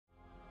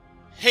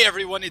Hey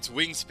everyone, it's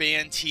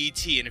Wingspan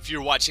TT, and if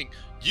you're watching,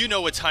 you know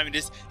what time it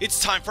is.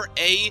 It's time for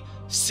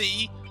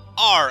ACR,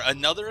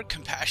 another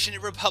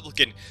compassionate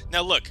Republican.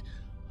 Now look,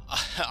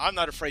 I'm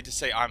not afraid to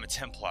say I'm a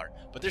Templar,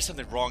 but there's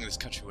something wrong in this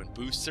country when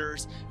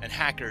boosters and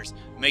hackers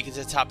make it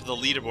to the top of the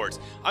leaderboards.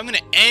 I'm gonna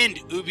end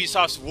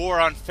Ubisoft's war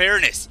on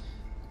fairness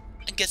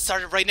and get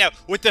started right now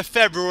with the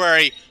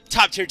February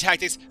Top Tier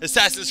Tactics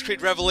Assassin's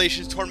Creed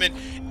Revelations Tournament.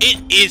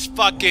 It is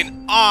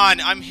fucking on.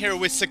 I'm here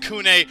with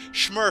Sikuneh,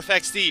 Shmurf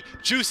XD,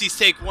 Juicy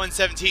Steak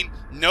 117,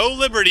 No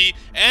Liberty,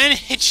 and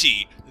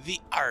Hitchhy,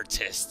 the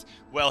artist.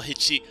 Well,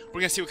 Hitchy,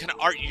 we're gonna see what kind of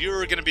art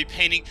you're gonna be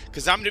painting,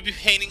 because I'm gonna be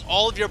painting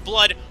all of your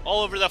blood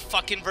all over the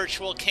fucking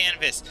virtual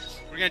canvas.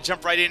 We're gonna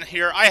jump right in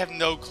here. I have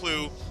no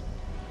clue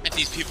if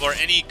these people are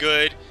any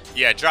good.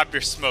 Yeah, drop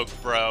your smoke,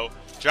 bro.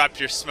 Drop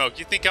your smoke.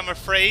 You think I'm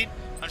afraid?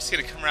 I'm just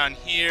gonna come around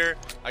here.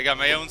 I got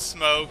my own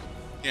smoke.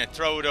 Gonna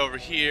throw it over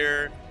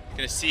here.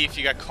 Gonna see if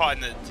you got caught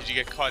in the. Did you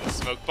get caught in the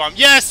smoke bomb?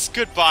 Yes.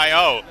 Goodbye.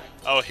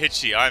 Oh,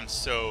 Hitchy. I'm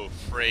so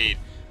afraid.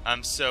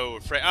 I'm so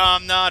afraid.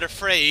 I'm not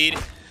afraid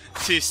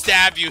to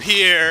stab you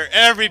here.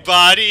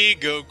 Everybody,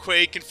 go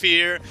quake in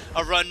fear.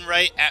 I'll run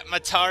right at my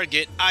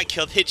target. I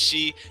killed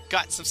Hitchy.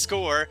 Got some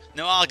score.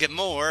 Now I'll get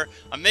more.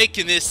 I'm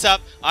making this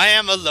up. I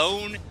am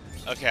alone.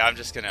 Okay, I'm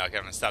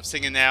gonna stop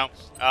singing now.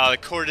 The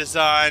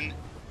courtesan.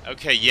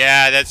 Okay,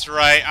 yeah, that's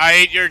right. I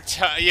ate your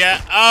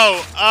yeah.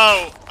 Oh,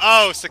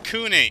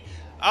 Sikuneh.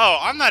 Oh,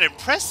 I'm not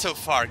impressed so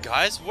far,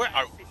 guys. Where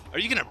are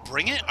you gonna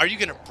bring it? Are you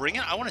gonna bring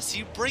it? I want to see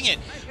you bring it.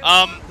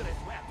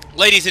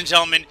 Ladies and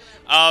gentlemen,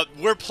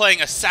 we're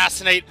playing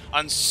Assassinate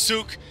on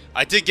Souk.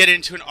 I did get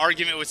into an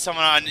argument with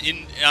someone on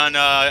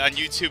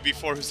YouTube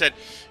before who said,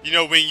 you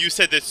know, when you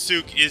said that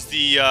Souk is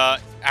the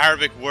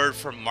Arabic word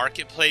for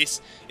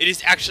marketplace, it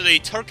is actually a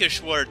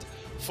Turkish word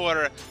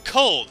for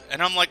cold.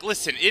 And I'm like,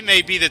 listen, it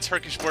may be the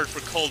Turkish word for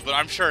cold, but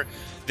I'm sure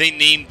they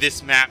named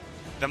this map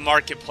the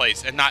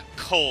marketplace and not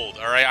cold.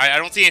 All right, I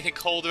don't see anything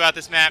cold about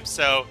this map,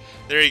 so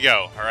there you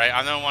go. All right,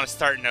 I don't want to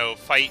start no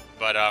fight,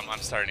 but I'm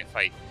starting a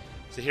fight.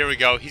 So here we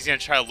go. He's gonna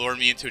try to lure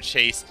me into a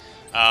chase.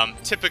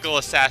 Typical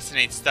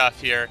Assassinate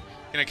stuff here.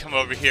 Gonna come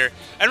over here.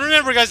 And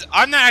remember, guys,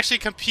 I'm not actually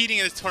competing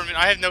in this tournament.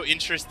 I have no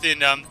interest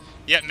in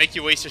make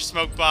you waste your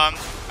smoke bomb.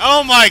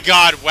 Oh my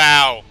God!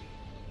 Wow.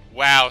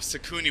 Wow,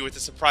 Sikuneh with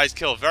the surprise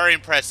kill. Very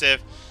impressive.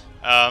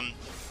 I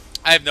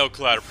have no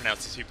clue how to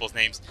pronounce these people's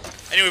names.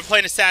 Anyway, we're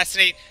playing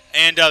Assassinate,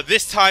 and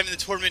this time in the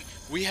tournament,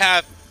 we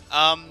have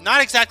not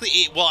exactly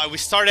we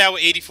started out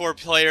with 84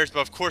 players,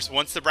 but of course,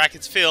 once the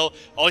brackets fill,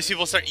 all these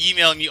people start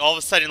emailing me all of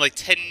a sudden, like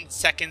 10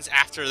 seconds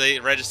after they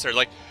registered.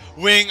 Like,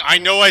 Wing, I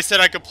know I said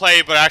I could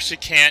play, but I actually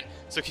can't.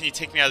 So can you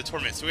take me out of the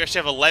tournament? So we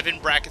actually have 11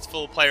 brackets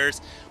full of players.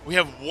 We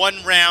have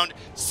one round,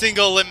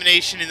 single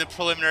elimination in the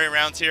preliminary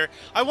rounds here.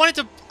 I wanted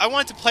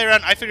to play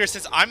around. I figured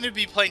since I'm going to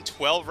be playing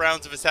 12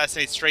 rounds of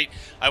Assassinate straight,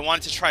 I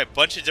wanted to try a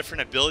bunch of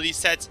different ability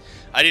sets.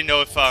 I didn't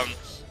know if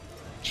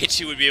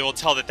Hitchy would be able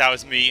to tell that that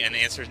was me, and the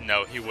answer is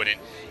no, he wouldn't.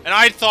 And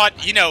I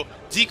thought, you know,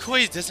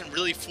 decoys doesn't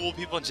really fool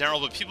people in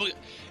general, but people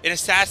in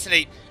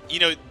Assassinate, you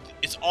know,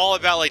 it's all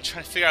about like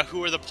trying to figure out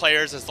who are the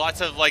players. There's lots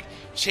of like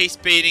chase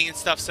baiting and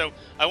stuff. So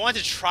I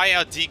wanted to try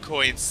out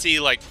decoy and see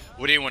like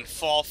would anyone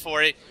fall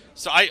for it.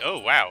 So oh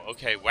wow,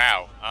 okay,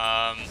 wow.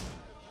 All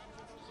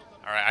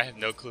right, I have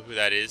no clue who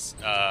that is.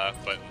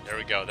 But there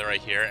we go. They're right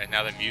here. And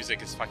now the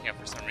music is fucking up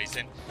for some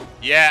reason.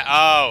 Yeah.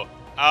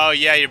 Oh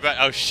yeah. You're about.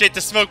 Oh shit.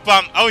 The smoke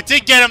bomb. Oh, it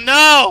did get him.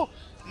 No.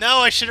 No,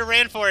 I should have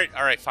ran for it.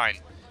 All right, fine.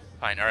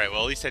 Fine. All right.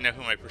 Well, at least I know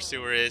who my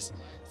pursuer is.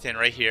 Stand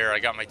right here. I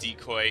got my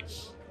decoy.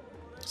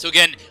 So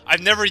again,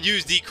 I've never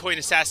used decoy in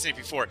Assassinate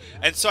before,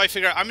 and so I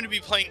figure I'm going to be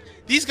playing.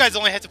 These guys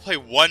only have to play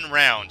one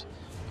round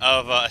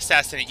of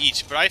Assassinate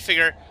each, but I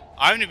figure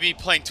I'm going to be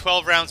playing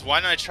 12 rounds.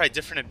 Why not try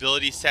different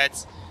ability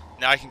sets?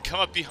 Now I can come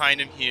up behind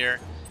him here.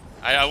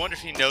 I wonder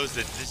if he knows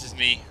that this is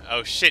me.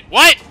 Oh shit!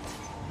 What?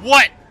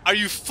 What? Are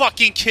you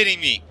fucking kidding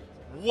me?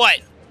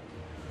 What?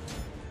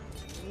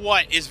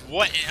 What is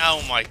what?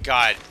 Oh my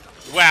God!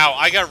 Wow!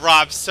 I got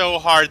robbed so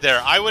hard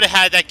there. I would have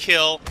had that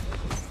kill.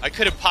 I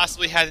could have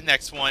possibly had the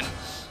next one.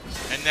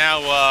 And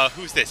now,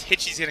 who's this?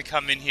 Hitchy's going to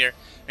come in here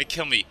and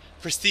kill me.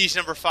 Prestige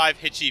number 5,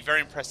 Hitchy. Very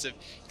impressive.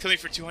 Kill me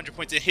for 200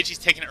 points. And Hitchy's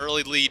taking an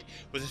early lead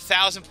with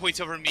 1,000 points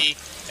over me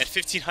and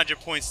 1,500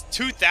 points,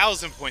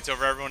 2,000 points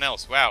over everyone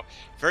else. Wow.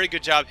 Very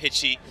good job,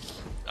 Hitchy.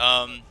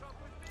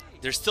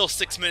 There's still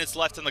 6 minutes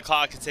left on the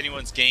clock. It's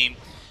anyone's game.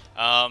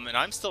 And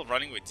I'm still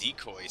running with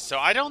decoy. So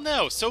I don't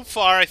know. So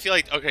far, I feel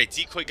like, okay,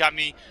 decoy got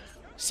me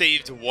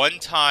saved one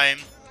time.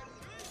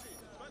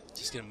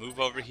 Just going to move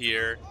over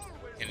here.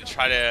 Going to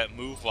try to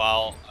move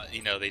while,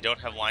 you know, they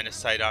don't have line of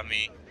sight on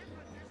me.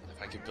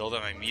 If I could build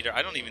on my meter.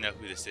 I don't even know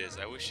who this is.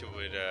 I wish it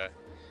would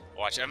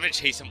watch. I'm going to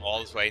chase him all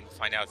this way and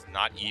find out it's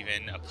not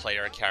even a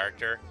player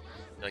character.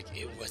 Like,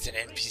 it was an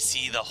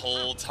NPC the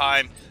whole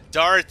time.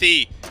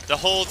 Dorothy, the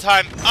whole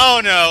time.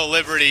 Oh, no,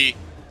 Liberty.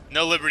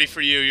 No Liberty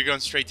for you. You're going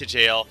straight to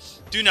jail.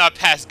 Do not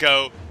pass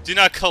go. Do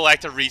not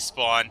collect a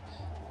respawn.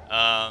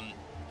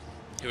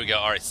 Here we go.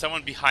 All right,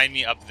 someone behind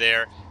me up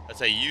there. Let's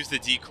use the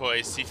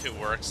decoy, see if it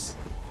works.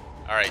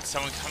 Alright,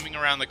 someone coming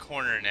around the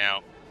corner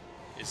now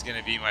is going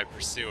to be my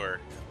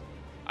pursuer.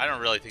 I don't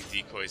really think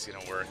decoy is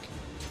going to work.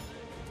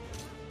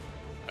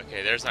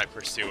 Okay, there's my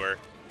pursuer.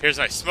 Here's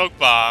my smoke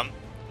bomb.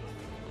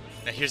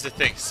 Now here's the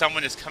thing.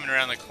 Someone is coming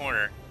around the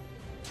corner.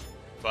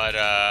 But,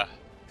 I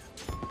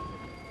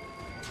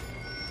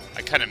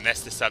kind of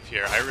messed this up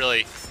here.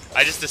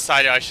 I just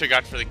decided I should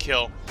have gone for the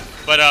kill.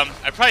 But,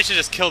 I probably should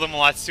have just killed him a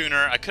lot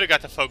sooner. I could have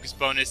got the focus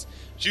bonus.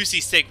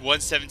 Juicy Steak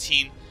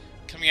 117.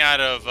 Coming out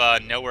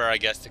of nowhere, I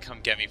guess, to come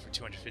get me for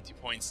 250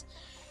 points.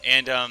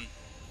 And,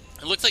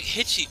 it looks like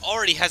Hitchhy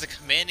already has a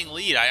commanding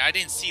lead. I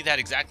didn't see that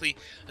exactly.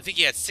 I think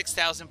he had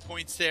 6,000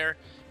 points there.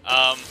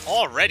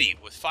 Already,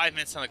 with 5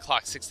 minutes on the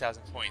clock,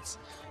 6,000 points.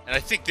 And I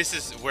think this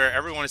is where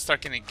everyone is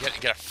starting to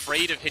get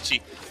afraid of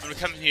Hitchy. I'm going to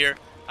come in here.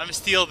 I'm going to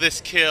steal this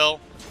kill.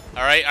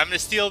 Alright, I'm going to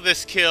steal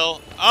this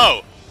kill.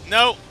 Oh,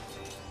 no.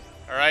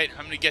 Alright,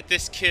 I'm going to get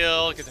this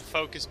kill, get the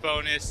focus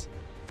bonus.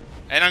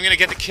 And I'm going to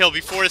get the kill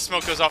before the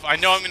smoke goes off. I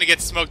know I'm going to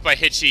get smoked by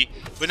Hitchy,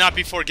 but not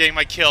before getting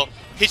my kill.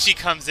 Hitchy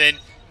comes in,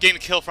 getting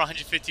the kill for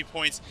 150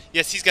 points.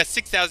 Yes, he's got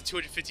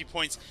 6,250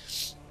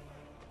 points.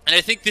 And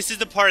I think this is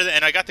the part of the...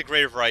 And I got the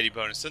greater variety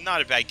bonus, so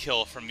not a bad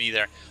kill from me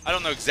there. I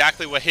don't know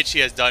exactly what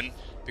Hitchy has done,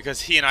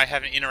 because he and I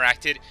haven't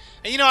interacted.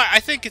 And, you know, I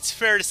think it's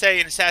fair to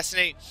say in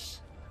Assassinate,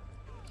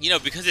 you know,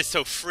 because it's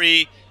so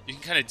free, you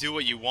can kind of do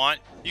what you want.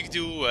 You can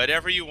do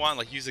whatever you want,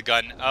 like use a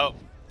gun. Oh,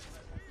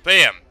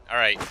 bam.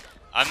 Alright.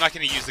 I'm not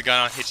going to use the gun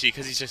on Hitchy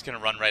because he's just going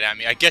to run right at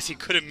me. I guess he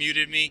could have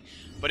muted me,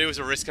 but it was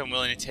a risk I'm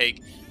willing to take.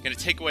 I'm going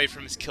to take away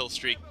from his kill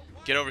streak.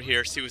 Get over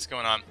here, see what's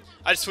going on.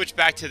 I just switched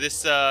back to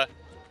this,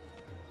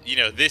 you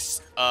know,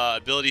 this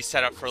ability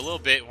setup for a little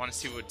bit. Want to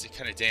see what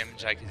kind of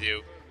damage I can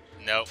do.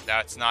 Nope,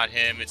 that's not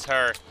him. It's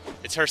her.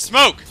 It's her.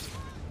 Smoke!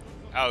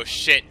 Oh,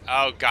 shit.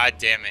 Oh, god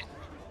damn it.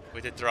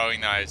 With the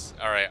throwing knives.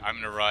 Alright, I'm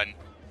going to run.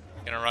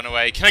 Gonna run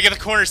away. Can I get the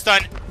corner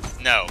stun?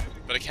 No,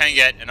 but I can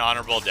get an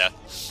honorable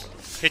death.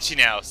 Hitchy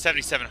now,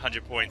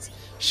 7,700 points.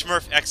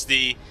 Shmurf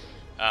XD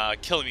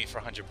killing me for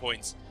 100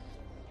 points.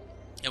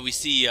 And we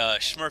see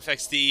Shmurf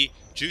XD,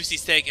 Juicy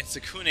Steak, and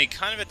Sikuneh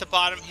kind of at the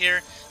bottom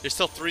here. There's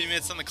still 3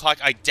 minutes on the clock.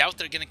 I doubt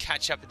they're going to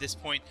catch up at this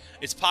point.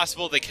 It's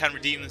possible they can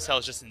redeem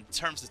themselves just in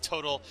terms of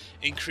total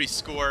increased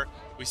score.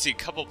 We see a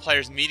couple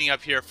players meeting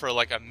up here for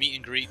like a meet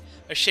and greet,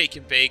 a shake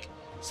and bake,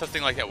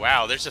 something like that.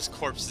 Wow, there's just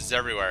corpses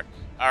everywhere.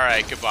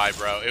 Alright, goodbye,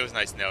 bro. It was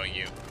nice knowing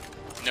you.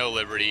 No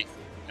liberty.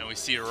 And we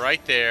see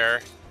right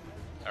there.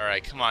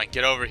 Alright, come on,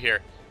 get over here.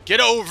 Get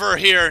over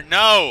here!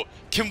 No!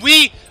 Can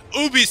we,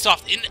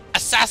 Ubisoft, in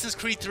Assassin's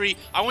Creed 3,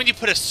 I want you to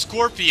put a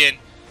scorpion,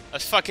 a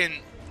fucking...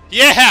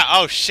 Yeah!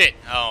 Oh, shit.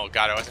 Oh,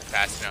 God, I wasn't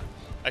fast enough.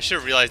 I should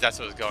have realized that's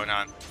what was going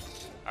on.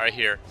 Alright,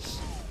 here.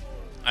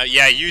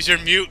 Yeah, use your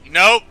mute.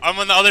 Nope, I'm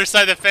on the other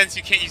side of the fence.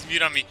 You can't use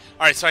mute on me.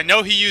 Alright, so I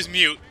know he used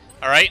mute.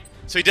 Alright?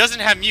 So he doesn't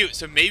have mute,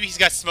 so maybe he's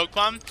got smoke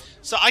bomb.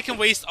 So I can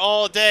waste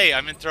all day.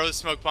 I'm going to throw the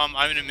smoke bomb.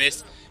 I'm going to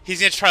miss. He's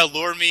going to try to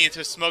lure me into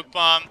a smoke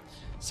bomb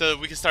so that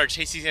we can start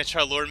chasing. He's going to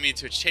try to lure me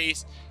into a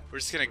chase. We're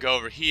just going to go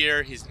over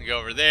here. He's going to go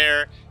over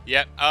there.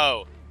 Yep.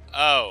 Oh.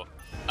 Oh.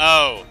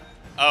 Oh.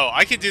 Oh.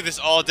 I can do this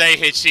all day,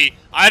 Hitchy.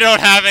 I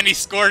don't have any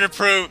score to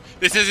prove.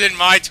 This isn't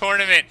my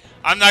tournament.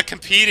 I'm not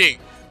competing.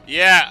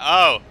 Yeah.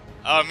 Oh.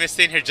 Oh, I'm going to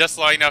stay in here just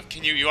long enough.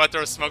 You want to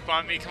throw a smoke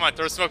bomb at me? Come on,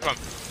 throw a smoke bomb.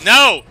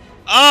 No!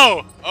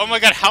 Oh! Oh my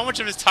god, how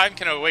much of his time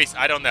can I waste?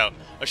 I don't know.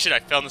 Oh shit, I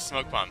fell in the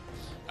smoke bomb.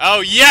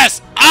 Oh,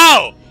 yes!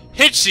 Oh!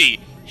 Hitchy!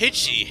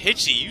 Hitchy,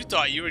 Hitchy, you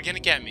thought you were gonna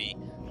get me.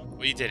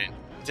 Well, you didn't.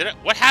 Did it?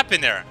 What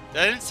happened there?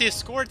 I didn't see a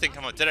score thing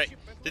come up. Did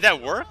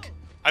that work?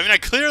 I mean, I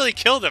clearly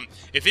killed him.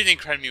 If he didn't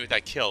credit me with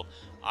that kill,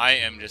 I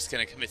am just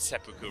gonna commit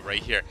seppuku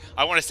right here.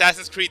 I want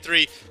Assassin's Creed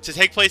 3 to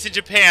take place in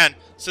Japan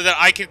so that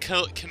I can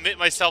commit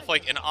myself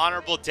like an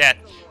honorable death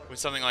when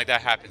something like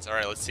that happens.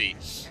 Alright, let's see.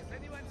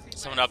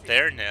 Someone up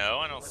there? No,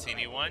 I don't see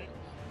anyone.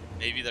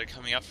 Maybe they're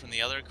coming up from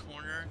the other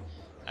corner.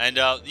 And,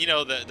 you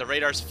know, the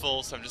radar's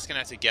full, so I'm just going to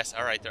have to guess.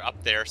 Alright, they're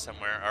up there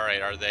somewhere.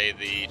 Alright, are they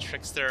the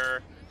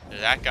trickster?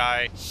 They're that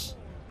guy?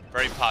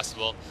 Very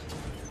possible.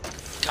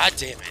 God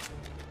damn it.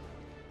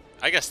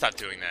 I gotta stop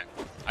doing that.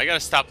 I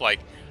gotta stop, like...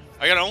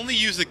 I gotta only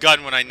use the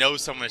gun when I know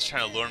someone is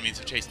trying to lure me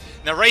into a chase.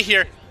 Now, right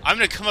here, I'm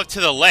going to come up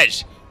to the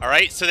ledge.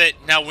 Alright, so that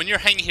now when you're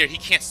hanging here, he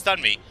can't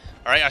stun me.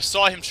 Alright, I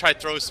saw him try to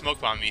throw a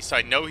smoke bomb at me, so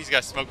I know he's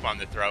got a smoke bomb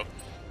to throw.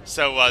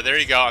 So, there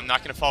you go. I'm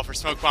not going to fall for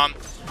smoke bomb.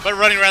 But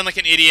running around like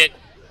an idiot,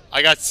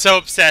 I got so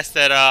obsessed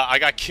that I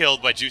got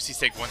killed by Juicy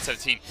Steak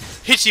 117.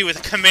 Hitchy with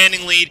a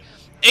commanding lead.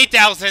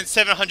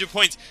 8,700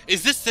 points.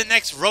 Is this the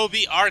next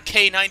Roby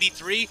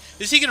RK93?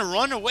 Is he going to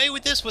run away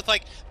with this with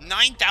like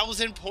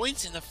 9,000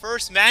 points in the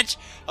first match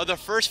of the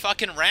first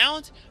fucking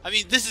round? I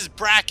mean, this is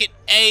bracket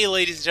A,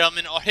 ladies and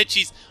gentlemen.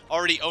 Hitchy's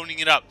already owning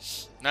it up.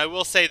 Now, I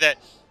will say that,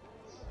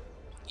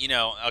 you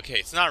know, okay,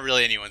 it's not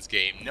really anyone's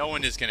game. No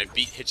one is going to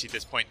beat Hitchy at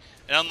this point.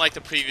 And unlike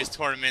the previous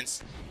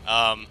tournaments,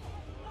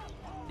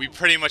 we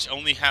pretty much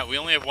only have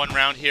one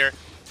round here.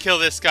 Kill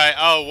this guy.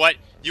 Oh, what?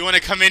 You want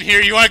to come in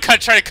here? You want to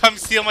try to come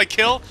steal my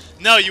kill?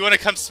 No, you want to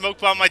come smoke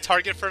bomb my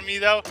target for me,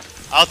 though?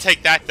 I'll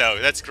take that though.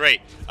 That's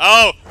great.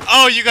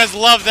 Oh, you guys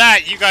love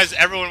that. You guys,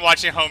 everyone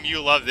watching at home,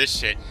 you love this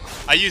shit.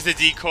 I used the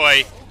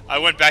decoy. I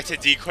went back to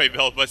decoy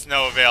build, but it's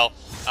no avail.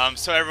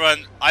 So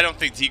everyone, I don't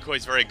think decoy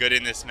is very good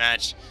in this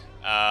match.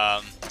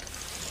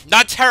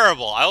 Not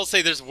terrible. I will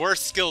say there's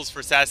worse skills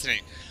for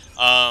Assassinate.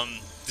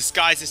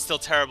 Disguise is still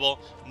terrible.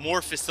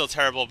 Morph is still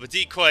terrible, but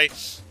decoy,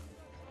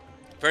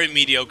 very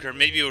mediocre.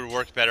 Maybe it would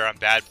work better on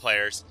bad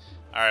players.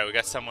 All right, we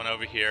got someone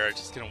over here.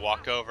 Just gonna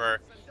walk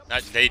over.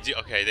 They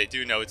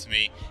do know it's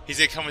me. He's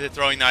gonna come with the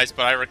throwing knives,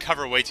 but I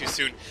recover way too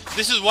soon.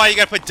 This is why you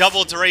gotta put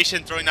double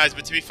duration throwing knives,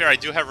 but to be fair, I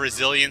do have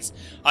resilience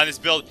on this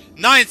build.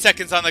 9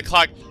 seconds on the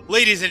clock.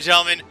 Ladies and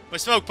gentlemen, my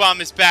smoke bomb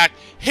is back.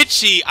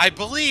 Hitchy, I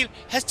believe,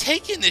 has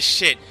taken this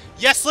shit.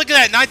 Yes, look at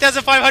that,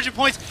 9,500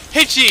 points.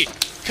 Hitchy,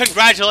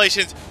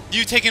 congratulations.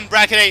 You've taken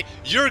bracket A.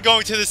 You're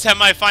going to the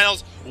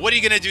semifinals. What are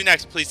you gonna do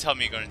next? Please tell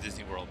me you're going to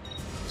Disney World.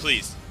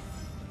 Please.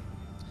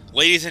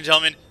 Ladies and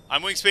gentlemen,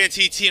 I'm Wingspan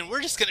TT, and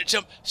we're just going to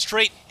jump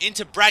straight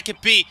into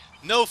Bracket B.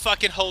 No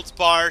fucking holds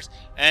bars.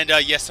 And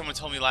yes, someone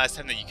told me last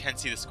time that you can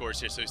see the scores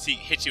here. So you see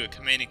Hitchy with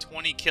commanding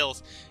 20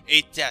 kills,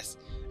 8 deaths,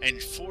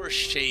 and for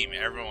shame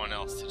everyone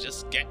else to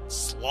just get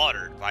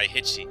slaughtered by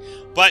Hitchy.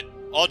 But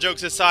all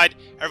jokes aside,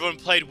 everyone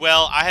played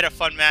well. I had a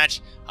fun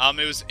match.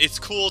 It's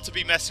cool to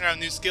be messing around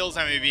with new skills.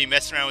 I'm going to be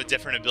messing around with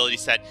different ability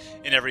set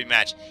in every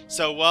match.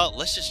 So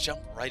let's just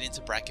jump right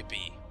into Bracket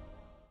B.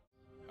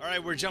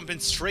 Alright, we're jumping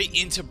straight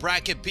into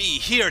Bracket B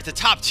here at the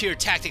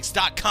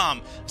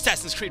TopTierTactics.com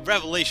Assassin's Creed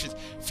Revelations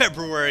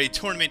February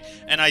tournament.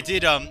 And I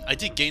did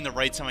gain the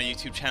rights on my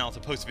YouTube channel to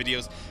post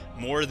videos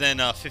more than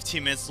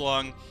 15 minutes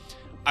long.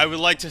 I would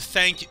like to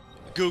thank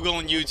Google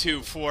and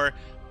YouTube for,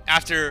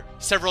 after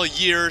several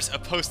years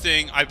of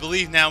posting, I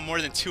believe now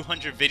more than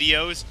 200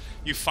 videos,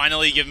 you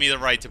finally give me the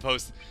right to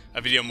post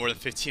a video more than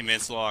 15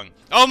 minutes long.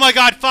 Oh my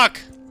god, fuck!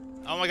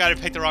 Oh my god, I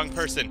picked the wrong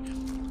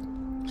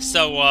person.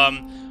 So,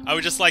 I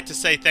would just like to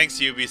say thanks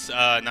to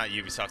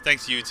Ubisoft,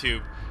 thanks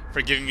YouTube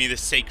for giving me the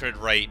sacred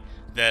right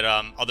that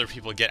other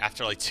people get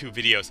after like 2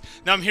 videos.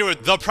 Now I'm here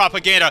with The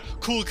Propaganda,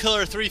 Cool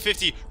Killer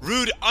 350,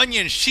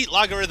 RudeOnion, Sheet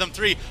Logarithm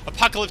 3,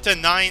 Apocalypta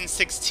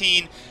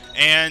 916,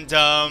 and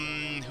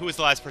who was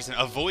the last person?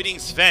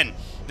 Avoidingsven.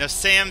 Now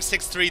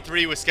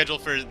Sam633 was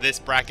scheduled for this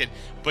bracket,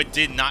 but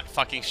did not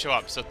fucking show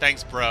up. So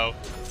thanks, bro.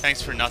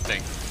 Thanks for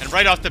nothing. And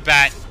right off the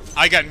bat,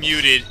 I got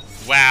muted.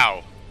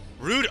 Wow.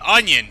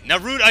 RudeOnion. Now,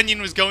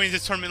 RudeOnion was going to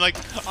this tournament like,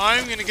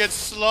 I'm going to get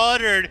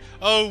slaughtered.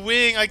 Oh,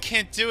 Wing, I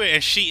can't do it.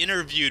 And she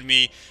interviewed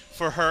me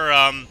for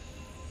her,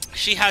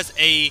 she has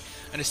an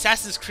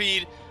Assassin's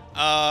Creed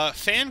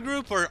fan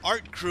group or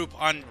art group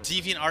on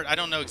DeviantArt. I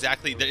don't know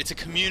exactly. It's a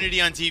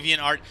community on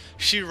DeviantArt.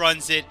 She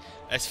runs it,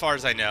 as far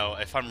as I know.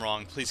 If I'm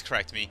wrong, please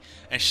correct me.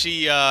 And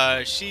she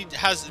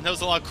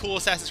knows a lot of cool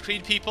Assassin's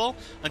Creed people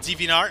on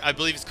DeviantArt. I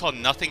believe it's called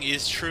Nothing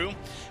Is True.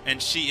 And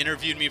she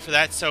interviewed me for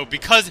that. So,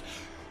 because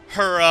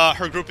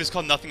her group is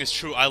called Nothing Is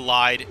True, I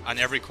lied on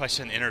every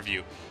question in the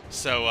interview.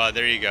 So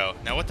there you go.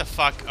 Now what the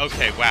fuck?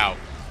 Okay, wow.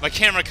 My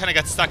camera kind of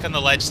got stuck on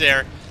the ledge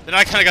there. Then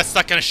I kind of got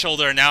stuck on a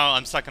shoulder, and now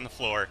I'm stuck on the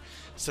floor.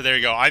 So there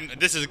you go.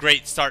 This is a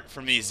great start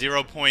for me.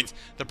 0 points.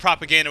 The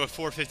Propaganda with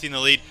 450 in the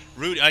lead.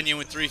 RudeOnion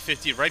with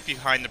 350 right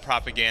behind the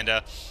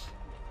Propaganda.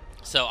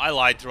 So I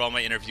lied through all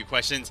my interview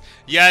questions.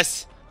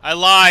 Yes, I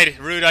lied.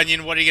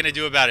 RudeOnion, what are you going to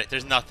do about it?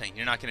 There's nothing.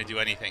 You're not going to do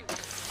anything.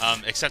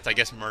 Except, I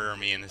guess, murder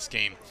me in this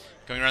game.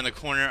 Going around the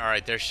corner.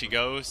 Alright, there she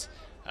goes.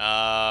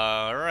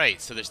 Alright,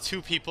 so there's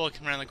 2 people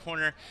coming around the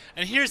corner.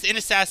 And here's, in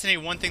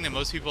Assassinate, one thing that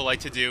most people like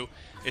to do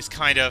is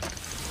kind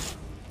of,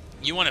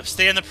 you want to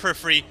stay on the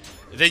periphery,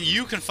 then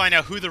you can find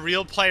out who the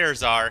real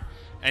players are,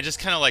 and just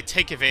kind of like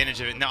take advantage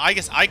of it. Now, I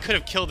guess I could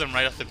have killed him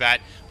right off the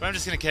bat, but I'm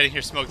just going to get in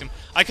here, smoked him.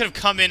 I could have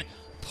come in,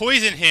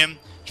 poisoned him,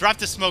 dropped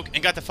the smoke,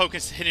 and got the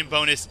focus hidden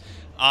bonus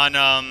on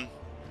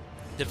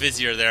the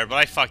Vizier there, but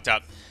I fucked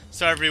up.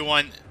 So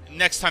everyone,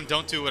 next time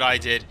don't do what I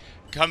did.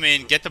 Come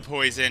in, get the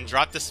poison,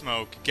 drop the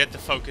smoke, get the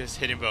focus,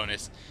 hidden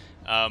bonus.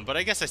 But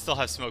I guess I still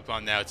have smoke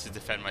bomb now to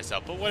defend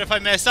myself. But what if I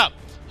mess up?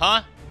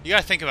 Huh? You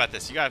gotta think about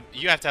this. You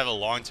have to have a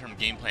long-term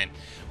game plan.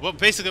 Well,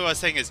 basically what I was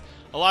saying is,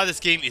 a lot of this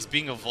game is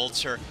being a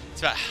vulture.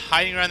 It's about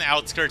hiding around the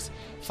outskirts,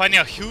 finding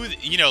out who,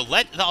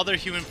 let the other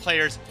human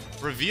players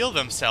reveal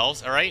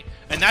themselves, alright?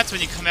 And that's when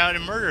you come out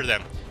and murder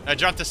them. I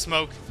dropped the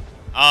smoke.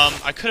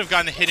 I could have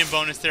gotten the hidden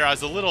bonus there. I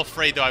was a little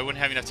afraid, though. I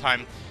wouldn't have enough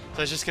time. So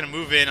I was just going to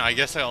move in. I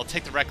guess I'll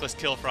take the reckless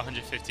kill for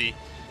 150.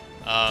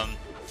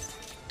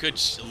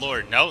 Good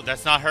lord. No,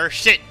 that's not her.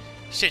 Shit.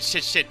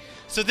 Shit.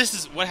 So this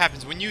is what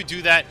happens when you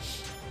do that.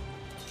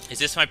 Is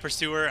this my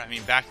pursuer? I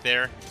mean, back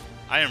there.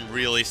 I am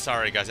really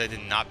sorry, guys. I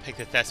did not pick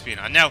the Thespian.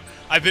 Now,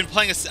 I've been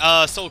playing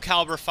Soul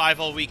Calibur 5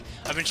 all week.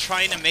 I've been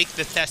trying to make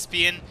the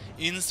Thespian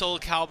in Soul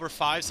Calibur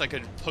 5 so I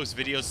could post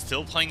videos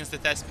still playing as the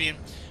Thespian.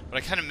 But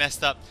I kind of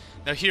messed up.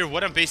 Now here,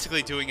 what I'm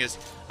basically doing is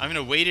I'm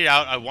going to wait it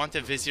out. I want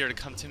the Vizier to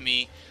come to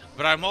me.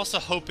 But I'm also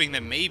hoping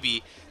that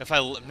maybe if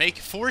I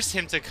force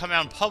him to come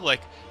out in public,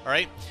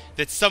 alright,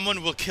 that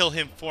someone will kill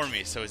him for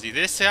me. So is he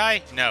this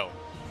guy? No.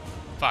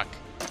 Fuck.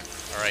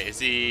 Alright, is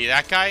he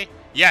that guy?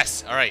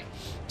 Yes. Alright.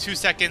 2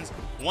 seconds.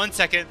 1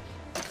 second.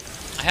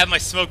 I have my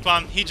smoke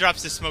bomb. He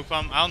drops his smoke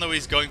bomb. I don't know what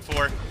he's going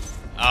for.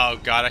 Oh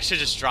god, I should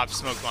just drop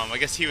smoke bomb. I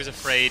guess he was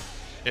afraid.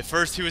 At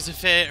first he was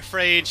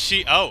afraid.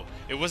 Oh,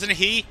 it wasn't a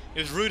he. It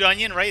was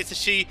RudeOnion, right? It's a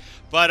she.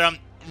 But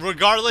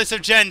regardless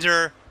of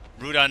gender,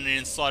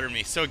 RudeOnion slaughtered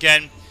me. So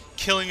again,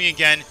 killing me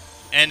again.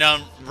 And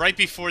right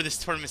before this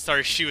tournament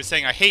started, she was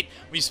saying, I hate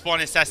when you spawn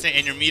an Assassinate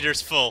and your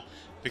meter's full.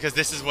 Because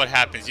this is what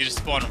happens. You just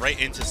spawn right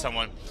into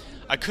someone.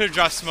 I could have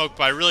dropped smoke,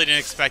 but I really didn't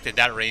expect at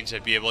that range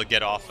I'd be able to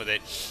get off with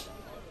it.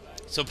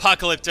 So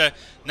Apocalypta,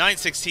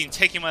 916,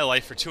 taking my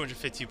life for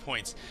 250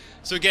 points.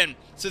 So again,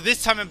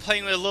 this time I'm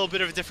playing with a little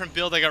bit of a different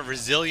build. I got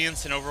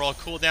resilience and overall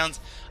cooldowns.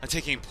 I'm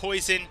taking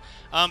poison.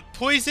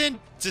 Poison,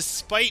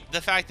 despite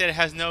the fact that it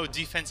has no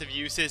defensive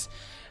uses,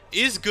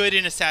 is good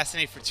in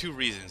Assassinate for two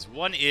reasons.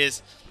 One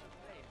is,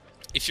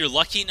 if you're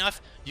lucky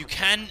enough, you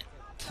can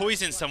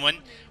poison someone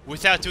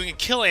without doing a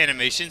kill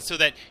animation so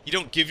that you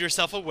don't give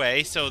yourself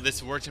away. So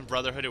this worked in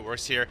Brotherhood, it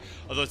works here,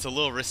 although it's a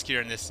little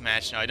riskier in this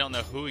match. Now I don't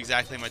know who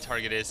exactly my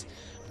target is,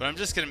 but I'm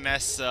just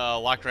gonna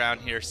lock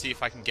around here, see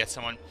if I can get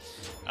someone.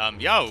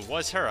 Yo, it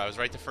was her. I was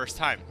right the first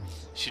time.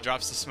 She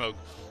drops the smoke.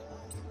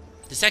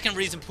 The second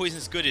reason poison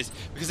is good is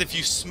because if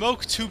you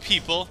smoke two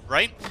people,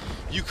 right,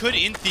 you could,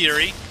 in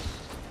theory,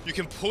 you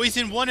can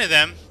poison one of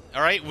them,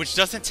 alright, which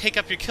doesn't take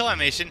up your kill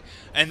animation,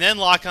 and then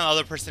lock on the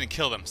other person and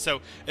kill them. So,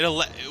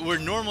 where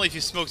normally if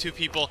you smoke two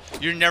people,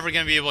 you're never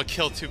going to be able to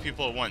kill two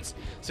people at once.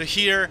 So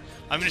here,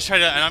 I'm going to try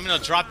to, and I'm going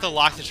to drop the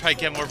lock to try to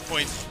get more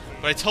points,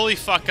 but I totally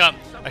fuck up.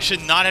 I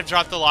should not have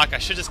dropped the lock. I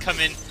should just come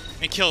in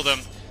and kill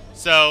them.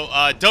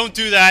 So, don't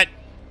do that.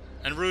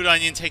 And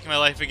RudeOnion taking my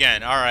life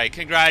again. Alright,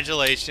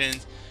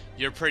 congratulations.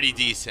 You're pretty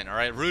decent,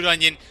 alright?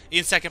 RudeOnion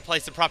in second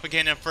place, the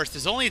Propaganda in first.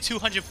 There's only a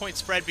 200-point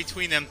spread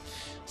between them.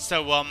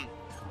 So,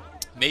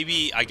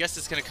 maybe, I guess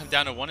it's going to come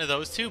down to one of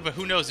those two, but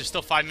who knows? There's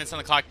still 5 minutes on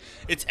the clock.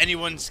 It's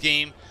anyone's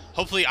game.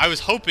 Hopefully, I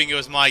was hoping it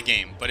was my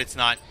game, but it's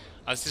not.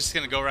 I was just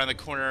going to go around the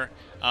corner,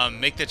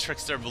 make the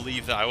trickster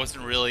believe that I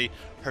wasn't really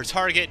her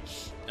target,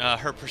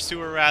 her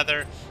pursuer,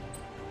 rather.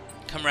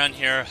 Come around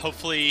here.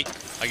 Hopefully,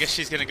 I guess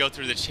she's going to go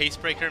through the chase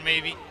breaker,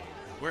 maybe.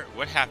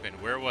 What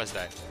happened? Where was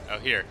that? Oh,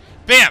 here.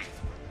 Bam!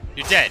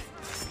 You're dead.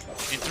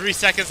 In 3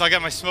 seconds, I'll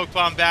get my smoke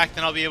bomb back,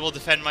 then I'll be able to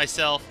defend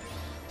myself.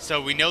 So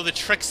we know the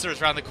trickster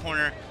is around the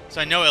corner,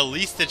 so I know at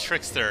least the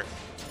trickster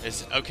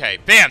is okay.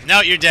 Bam!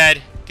 Now you're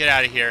dead. Get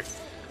out of here.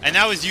 And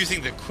I was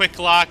using the quick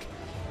lock.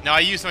 Now I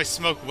used my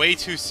smoke way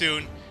too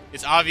soon.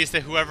 It's obvious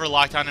that whoever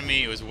locked onto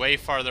me, it was way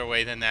farther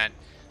away than that.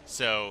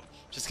 So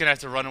just gonna have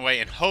to run away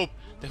and hope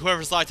that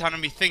whoever's locked onto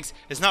me thinks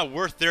it's not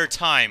worth their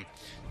time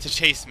to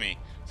chase me.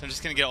 So I'm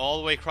just gonna get all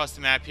the way across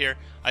the map here.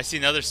 I see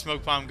another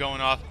smoke bomb going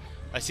off.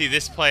 I see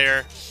this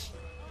player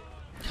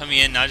coming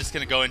in. Now I'm just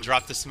gonna go and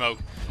drop the smoke.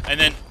 And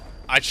then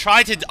I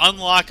tried to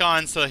unlock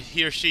on so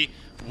he or she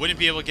wouldn't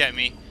be able to get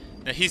me.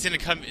 Now he's going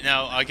to come,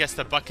 now I guess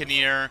the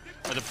Buccaneer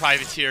or the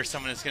Privateer,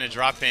 someone is going to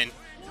drop in.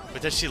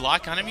 But does she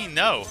lock onto me?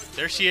 No.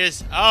 There she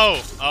is.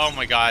 Oh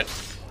my god.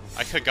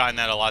 I could have gotten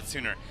that a lot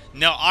sooner.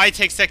 Now I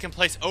take second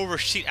place over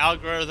Sheet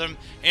Algorithm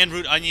and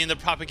RudeOnion, the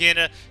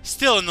Propaganda,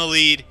 still in the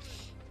lead.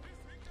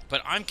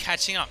 But I'm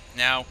catching up.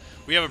 Now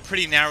we have a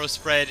pretty narrow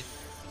spread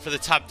for the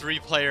top 3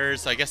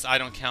 players. I guess I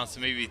don't count, so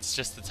maybe it's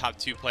just the top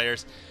 2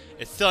 players.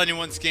 It's still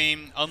anyone's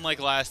game,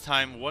 unlike last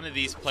time. One of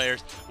these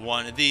players,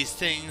 one of these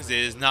things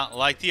is not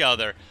like the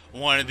other.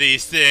 One of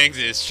these things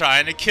is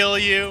trying to kill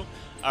you.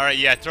 Alright,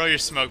 yeah, throw your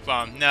smoke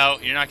bomb. No,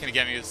 you're not going to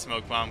get me with a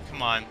smoke bomb.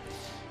 Come on.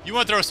 You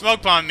want to throw a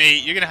smoke bomb at me,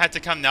 you're going to have to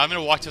come now. I'm going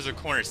to walk to the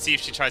corner, see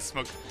if she tries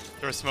to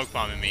throw a smoke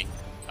bomb at me.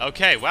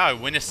 Okay, wow, I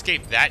wouldn't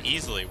escape that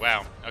easily.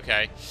 Wow,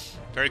 okay.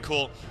 Very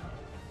cool.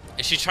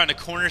 Is she trying to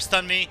corner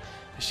stun me?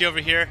 Is she over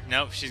here?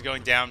 Nope, she's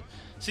going down.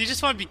 So you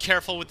just want to be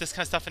careful with this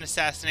kind of stuff in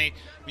Assassinate.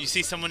 When you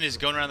see someone is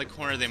going around the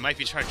corner, they might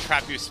be trying to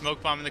trap you with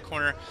smoke bomb in the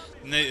corner.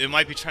 And they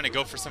might be trying to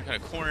go for some kind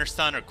of corner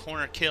stun or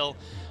corner kill.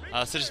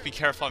 So just be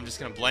careful. I'm just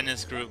going to blend in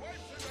this group.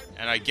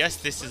 And I guess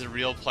this is a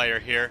real player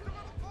here.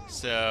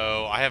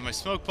 So I have my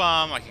smoke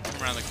bomb. I can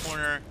come around the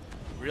corner.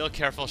 Real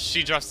careful.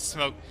 She drops the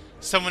smoke.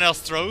 Someone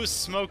else throws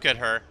smoke at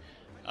her.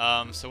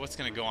 So what's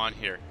going to go on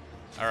here?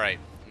 Alright.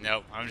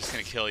 Nope. I'm just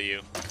going to kill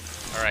you.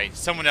 Alright.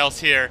 Someone else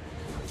here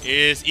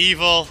is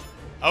evil.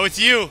 Oh, it's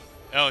you!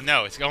 Oh,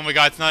 no. Oh, my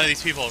God. It's none of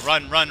these people.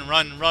 Run, run,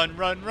 run, run,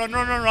 run, run,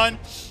 run, run, run.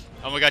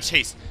 Oh, my God.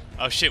 Chase.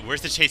 Oh, shit.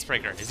 Where's the chase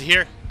breaker? Is he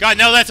here? God,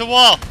 no. That's a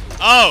wall.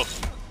 Oh.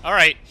 All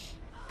right.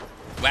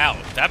 Wow.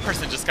 That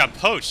person just got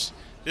poached.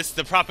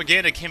 The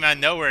Propaganda came out of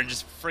nowhere and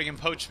just friggin'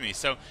 poached me.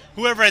 So,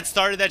 whoever had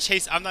started that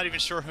chase, I'm not even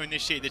sure who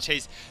initiated the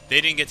chase.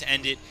 They didn't get to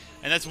end it.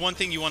 And that's one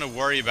thing you want to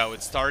worry about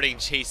with starting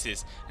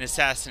chases in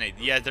Assassinate.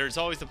 Yeah, there's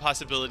always the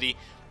possibility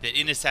that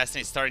in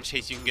Assassinate, starting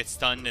chase, you can get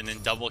stunned and then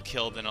double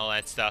killed and all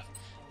that stuff.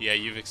 Yeah,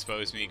 you've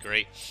exposed me.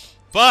 Great.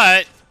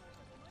 But,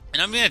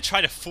 and I'm going to try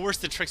to force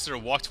the trickster to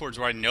walk towards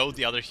where I know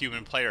the other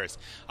human player is.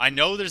 I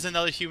know there's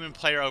another human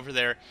player over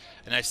there.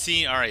 And I've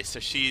seen, alright, so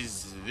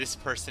she's this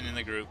person in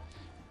the group.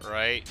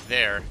 Right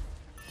there.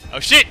 Oh,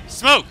 shit!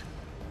 Smoke!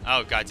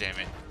 Oh, god damn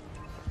it.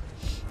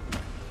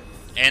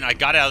 And I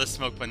got out of the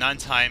smoke, but not in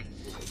time.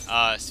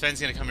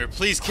 Sven's going to come here.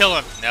 Please kill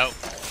him. No.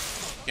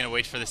 Gonna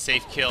wait for the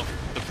safe kill.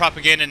 The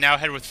Propaganda now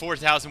ahead with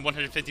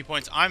 4,150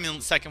 points. I'm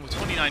in second with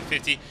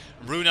 2,950.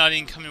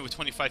 RudeOnion coming with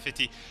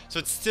 2,550. So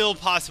it's still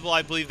possible,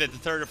 I believe, that the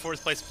third or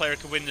fourth place player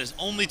could win. There's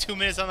only 2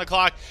 minutes on the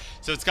clock,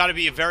 so it's got to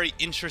be a very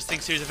interesting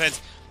series of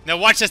events. Now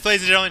watch this,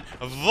 ladies and gentlemen.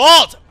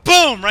 Vault!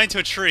 Boom! Right into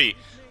a tree.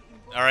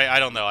 Alright, I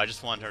don't know. I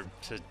just want her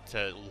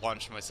to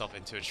launch myself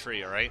into a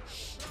tree, alright?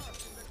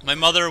 My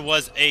mother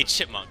was a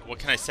chipmunk. What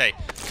can I say?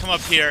 Come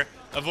up here.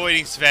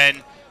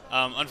 Avoidingsven.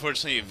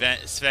 Unfortunately,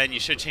 Sven, you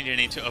should change your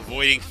name to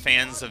Avoiding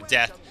Fans of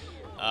Death,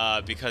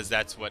 because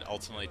that's what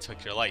ultimately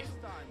took your life.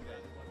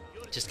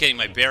 Just getting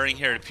my bearing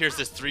here. It appears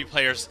there's 3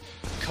 players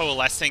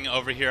coalescing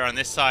over here on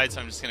this side, so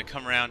I'm just going to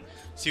come around,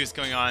 see what's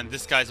going on.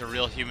 This guy's a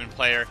real human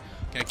player.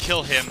 Going to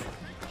kill him.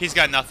 He's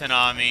got nothing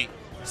on me.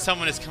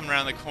 Someone is coming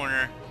around the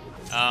corner.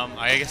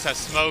 I guess I have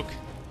smoke.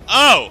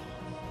 Oh!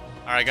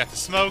 Alright, I got the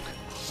smoke.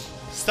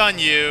 Stun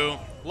you.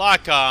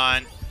 Lock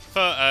on.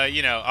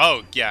 You know,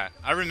 oh, yeah.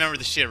 I remember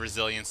the shit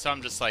resilience, so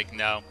I'm just like,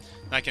 no.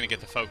 Not going to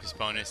get the focus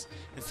bonus.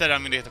 Instead,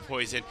 I'm going to get the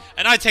poison.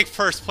 And I take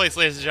first place,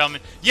 ladies and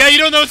gentlemen. Yeah, you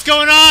don't know what's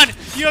going on!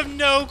 You have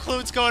no clue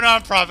what's going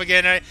on,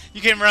 Propaganda.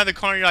 You came around the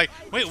corner, you're like,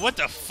 wait, what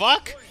the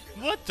fuck?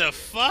 What the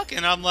fuck?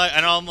 And I'm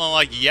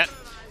like, yep,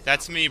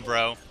 that's me,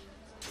 bro.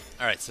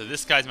 Alright, so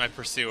this guy's my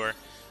pursuer.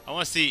 I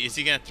want to see, is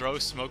he going to throw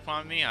smoke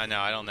bomb me? I know,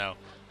 I don't know.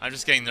 I'm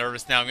just getting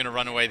nervous now. I'm going to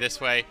run away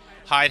this way.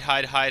 Hide,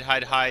 hide, hide,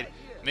 hide, hide.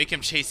 Make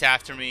him chase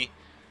after me.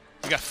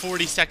 We got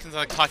 40 seconds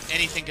on the clock.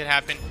 Anything could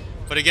happen.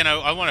 But again,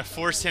 I want to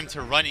force him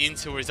to run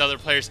into his other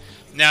players.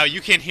 Now, you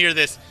can't hear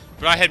this,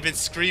 but I had been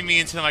screaming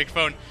into the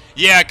microphone,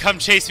 yeah, come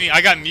chase me.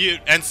 I got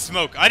mute and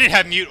smoke. I didn't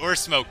have mute or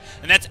smoke.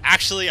 And that's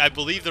actually, I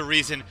believe, the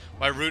reason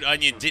why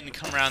RudeOnion didn't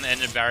come around the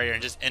end of the barrier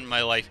and just end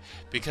my life.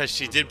 Because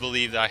she did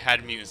believe that I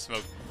had mute and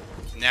smoke.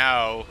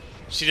 Now,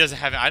 she doesn't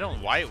have it. I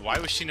don't, why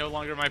was she no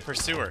longer my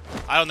pursuer?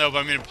 I don't know, but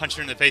I'm going to punch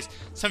her in the face.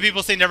 Some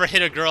people say never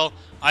hit a girl.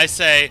 I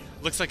say,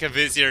 looks like a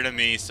vizier to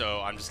me, so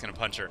I'm just going to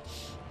punch her.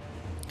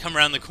 Come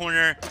around the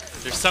corner.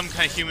 There's some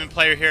kind of human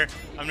player here.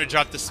 I'm going to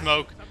drop the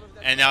smoke,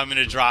 and now I'm going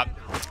to drop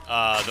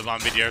the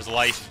Bombardier's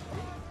life.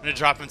 I'm going to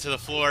drop him to the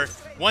floor.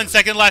 1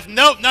 second left.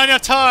 Nope, not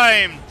enough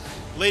time.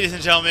 Ladies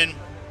and gentlemen,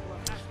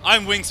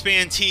 I'm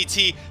Wingspan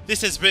TT.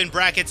 This has been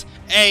brackets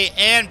A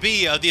and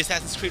B of the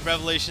Assassin's Creed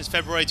Revelations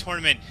February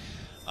tournament.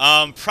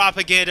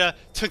 Propaganda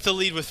took the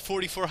lead with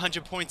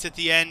 4,400 points at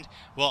the end.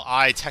 Well,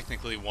 I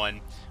technically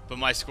won, but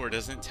my score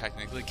doesn't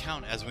technically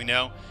count, as we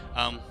know.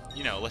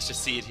 You know, let's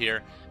just see it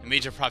here. And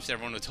major props to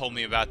everyone who told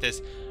me about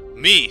this.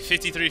 Me,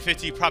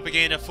 5,350,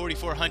 Propaganda,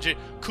 4,400,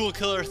 Cool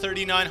Killer,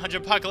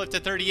 3,900, Apocalypse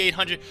at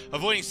 3,800,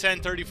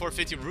 Avoidingsven,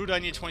 3,450,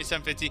 RudeOnion,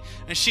 2,750,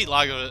 and Sheet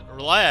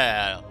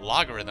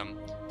Logarithm,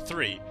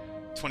 3,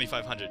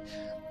 2,500.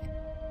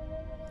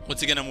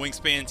 Once again, I'm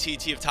Wingspan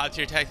TT of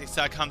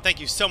TopTierTactics.com.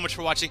 Thank you so much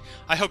for watching.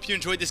 I hope you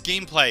enjoyed this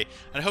gameplay,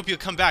 and I hope you'll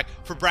come back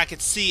for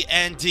brackets C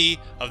and D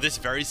of this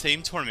very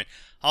same tournament.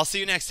 I'll see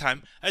you next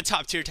time at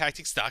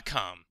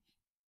TopTierTactics.com.